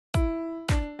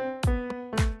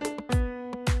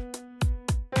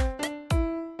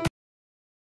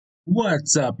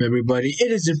What's up, everybody?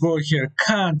 It is your boy here,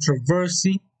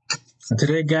 Controversy. And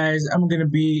today, guys, I'm going to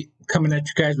be coming at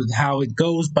you guys with How It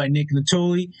Goes by Nick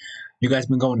Nittoli. You guys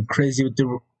been going crazy with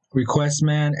the request,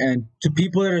 man. And to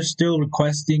people that are still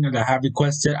requesting or that have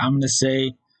requested, I'm going to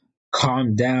say,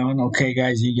 calm down. Okay,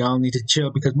 guys, y'all need to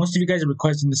chill because most of you guys are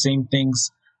requesting the same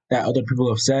things that other people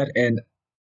have said. And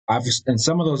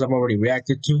some of those I've already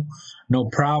reacted to. No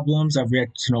problems. I've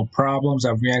reacted to no problems.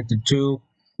 I've reacted to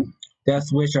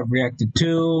Death Wish. I've reacted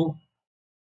to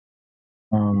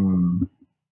online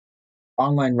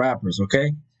rappers.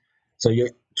 Okay, so you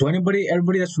to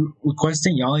everybody that's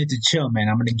requesting, y'all need to chill, man.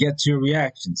 I'm gonna get to your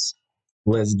reactions.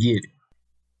 Let's get it.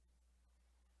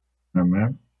 All right,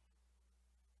 man.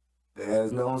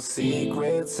 There's no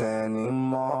secrets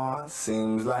anymore.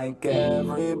 Seems like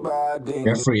everybody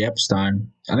Jeffrey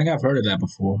Epstein. I think I've heard of that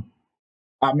before.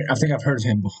 I think I've heard of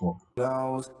him before.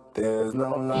 knows. There's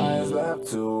no lies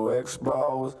left to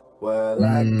expose. Well,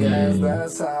 I guess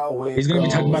that's how it He's gonna be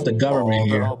talking about the government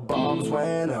here. All the bombs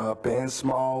went up in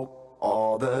smoke.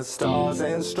 All the stars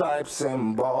and stripes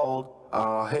in bold.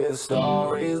 All his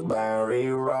stories Barry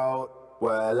wrote.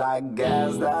 Well, I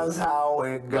guess that's how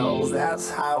it goes. That's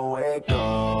how it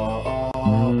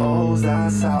goes.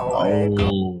 That's how it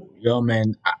goes. Yo,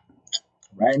 man.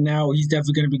 Right now, he's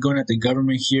definitely gonna be going at the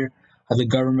government here. How the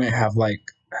government have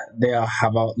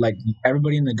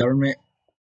everybody in the government,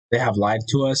 they have lied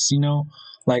to us.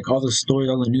 Like all the stories,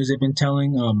 all the news they've been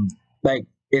telling. Like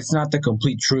it's not the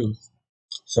complete truth.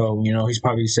 So he's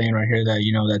probably saying right here that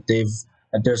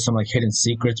that there's some like hidden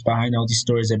secrets behind all these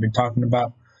stories they've been talking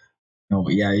about. No,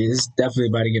 but yeah, it's definitely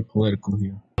about to get political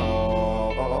here.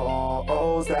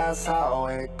 That's how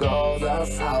it goes.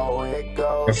 That's how it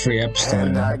goes. Jeffrey Epstein.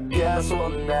 And I guess we'll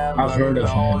never I've heard of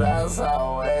him. That's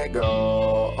how it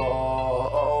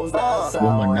goes. That's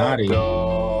how Illuminati. it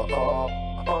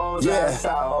goes. That's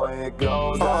how it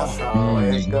goes. That's how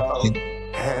it goes.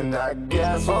 And I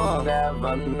guess we'll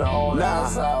never know.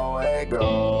 That's how it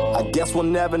goes. I guess we'll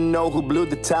never know who blew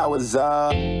the towers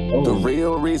up. The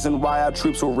real reason why our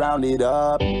troops were rounded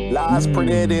up. Lies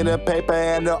printed in the paper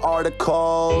and the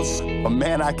articles. But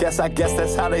man, I guess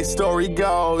that's how their story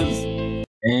goes.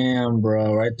 Damn,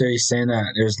 bro. Right there, he's saying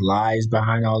that there's lies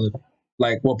behind all the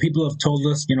people have told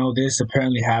us. This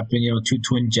apparently happened. Two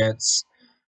twin jets.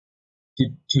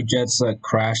 Two jets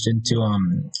crashed into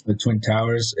the twin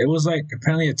towers. It was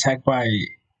apparently attacked by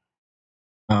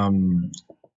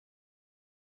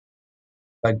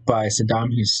by Saddam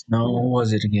Hussein. No, what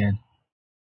was it again?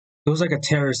 It was like a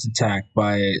terrorist attack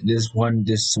by this one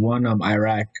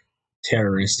Iraq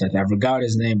terrorist. I forgot what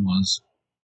his name was.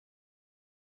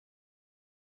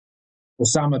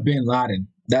 Osama bin Laden.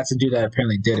 That's the dude that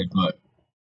apparently did it, but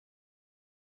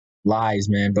lies,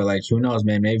 man. But who knows,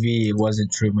 man? Maybe it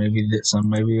wasn't true. Maybe it was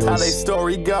how their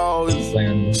story goes.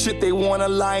 Shit, they wanna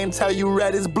lie and tell you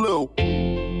red is blue.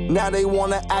 Now they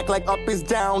wanna act like up is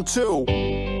down too.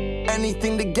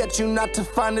 Anything to get you not to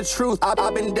find the truth.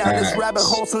 I've been down this rabbit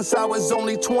hole since I was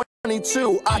only 22.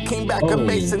 I came back a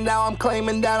Mason, now I'm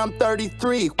claiming that I'm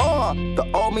 33.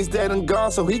 The old me's dead and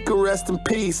gone, so he could rest in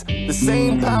peace. The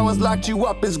same powers locked you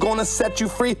up is gonna set you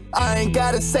free. I ain't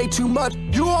gotta say too much,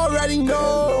 you already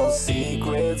know. There's no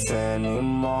secrets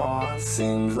anymore.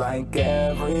 Seems like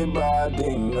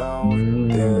everybody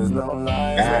knows. There's no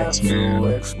lies left to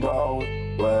expose.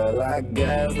 Well, I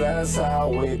guess that's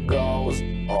how it goes.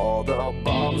 All the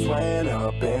bombs went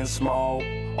up in smoke.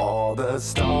 All the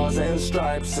stars and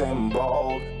stripes in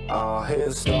bold. All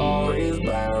his stories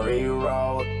Barry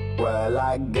wrote. Well,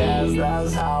 I guess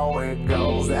that's how it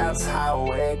goes. That's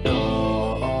how it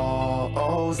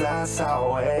goes. That's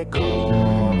how it goes.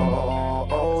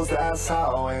 That's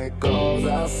how it goes.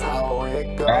 That's how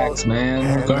it goes. Facts,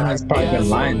 man. Government's probably been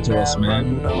lying to us,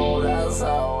 man. That's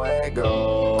how it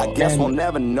goes. I guess we'll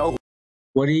never know.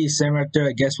 What are you saying right there?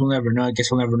 I guess we'll never know. I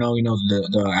guess we'll never know,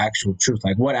 the actual truth.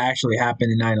 Like what actually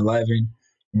happened in 9/11,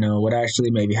 what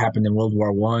actually maybe happened in World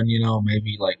War One,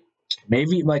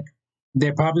 maybe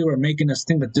they probably were making us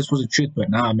think that this was the truth, but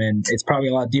nah, man, it's probably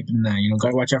a lot deeper than that.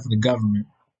 Gotta watch out for the government.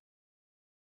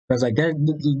 Because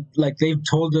they've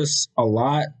told us a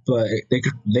lot, but they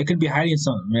could be hiding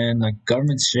something, man.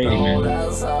 Government's shady, man.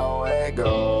 That's how it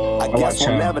goes. I guess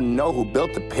we'll never know who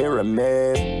built the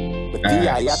pyramid. But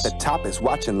DI at the top is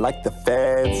watching like the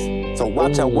feds. So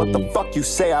watch out what the fuck you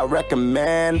say, I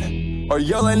recommend. Or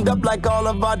you'll end up like all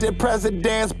of our dead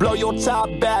presidents. Blow your top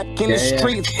back in the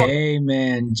streets. JFK,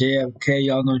 man. JFK,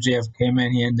 y'all know JFK,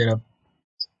 man. He ended up...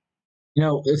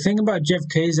 the thing about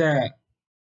JFK is that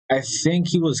I think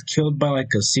he was killed by a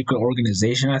secret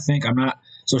organization, I think. I'm not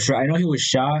so sure. I know he was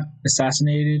shot,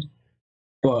 assassinated.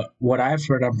 But what I've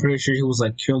heard, I'm pretty sure he was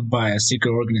like killed by a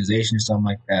secret organization or something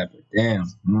like that. But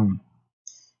damn,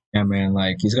 yeah, man,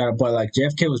 like he's got a. But like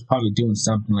JFK was probably doing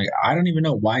something. Like I don't even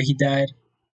know why he died.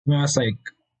 You know, it's like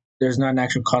there's not an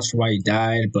actual cause for why he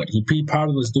died, but he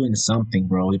probably was doing something,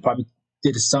 bro. He probably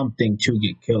did something to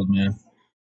get killed, man.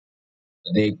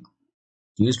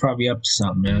 He was probably up to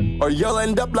something, man. Or you'll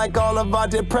end up like all of our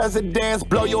dead presidents.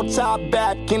 Blow your top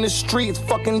back in the streets,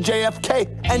 fucking JFK.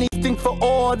 Anything for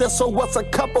order, so what's a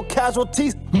couple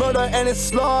casualties? Murder and it's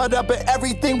slaughter, but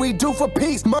everything we do for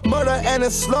peace. Murder and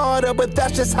it's slaughter, but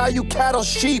that's just how you cattle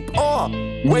sheep.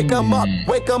 Wake them up,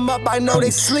 I know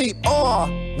they sleep.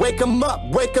 Wake them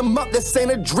up, this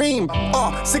ain't a dream.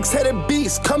 Six-headed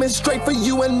beast coming straight for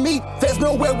you and me. There's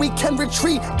nowhere we can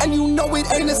retreat, and you know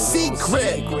it ain't a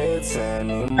secret.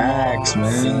 Facts,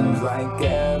 man. Seems like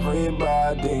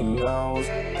everybody knows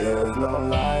there's no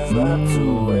lies left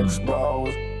to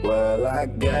expose. Well, I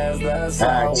guess that's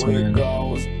how it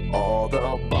goes. All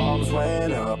the bombs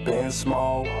went up in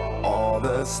smoke, all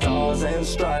the stars and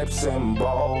stripes in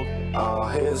bold. All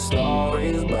his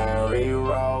stories Barry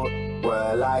wrote.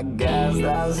 Well, I guess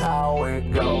that's how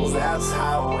it goes. That's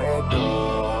how it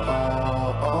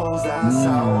goes. That's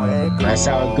how it goes. That's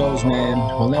how it goes, man.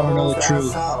 We'll never know the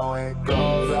truth. That's how it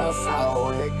goes. That's how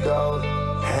it goes.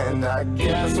 And I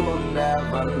guess we'll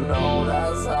never know.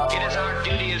 That's how it is our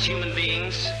duty as human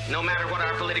beings, no matter what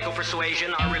our political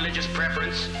persuasion, our religious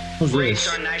preference,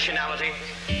 race, or nationality,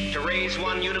 to raise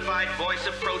one unified voice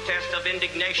of protest, of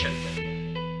indignation.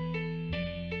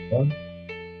 What?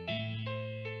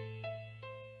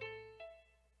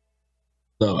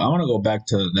 So I want to go back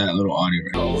to that little audio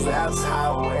right now. That's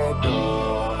how it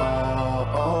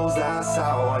goes. That's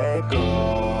how it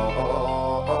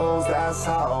goes. That's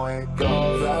how it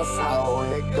goes. That's how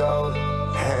it goes.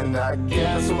 And I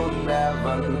guess we'll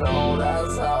never know.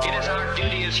 That's how it is our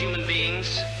duty as human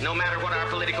beings, no matter what our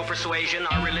political persuasion,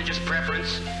 our religious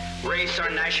preference, race, or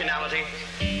nationality,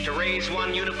 to raise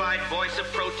one unified voice of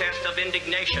protest, of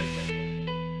indignation.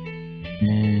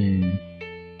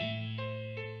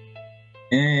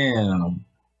 Damn.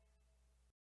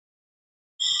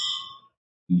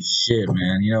 Shit,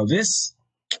 man. You know, this...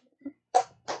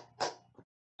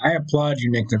 I applaud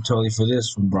you, Nick Nittoli, for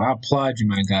this one, bro. I applaud you,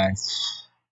 my guy.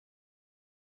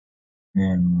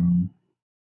 And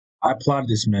I applaud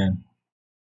this man.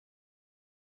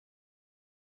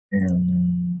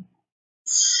 And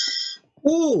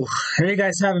ooh, there you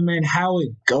guys have it, man. How it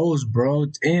goes, bro.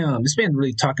 Damn, this man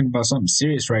really talking about something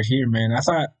serious right here, man. I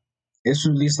thought this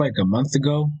was released like a month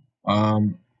ago,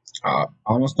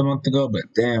 almost a month ago, but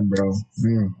damn, bro.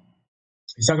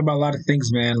 He's talking about a lot of things,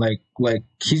 man. Like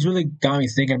he's really got me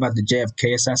thinking about the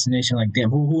JFK assassination. Like, damn,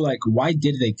 who, like, why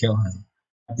did they kill him?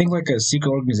 I think like a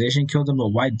secret organization killed him, but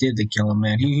why did they kill him,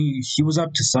 man? He was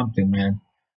up to something, man.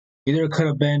 Either it could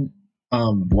have been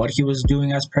what he was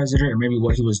doing as president, or maybe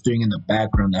what he was doing in the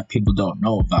background that people don't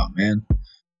know about, man.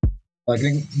 Like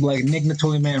Nick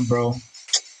Nittoli, man, bro.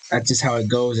 That's just how it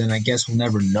goes, and I guess we'll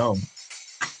never know.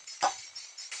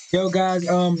 Yo, guys,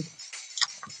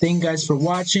 thank you guys for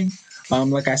watching.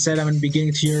 Like I said, I'm going to be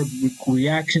getting to your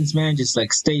reactions, man. Just,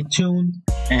 like, stay tuned.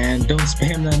 And don't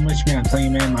spam that much, man. I'm telling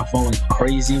you, man, my phone went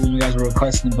crazy when you guys were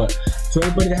requesting. But to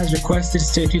everybody that has requested,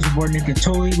 stay tuned for more Nick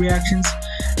Nittoli reactions.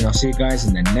 And I'll see you guys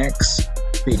in the next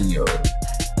video.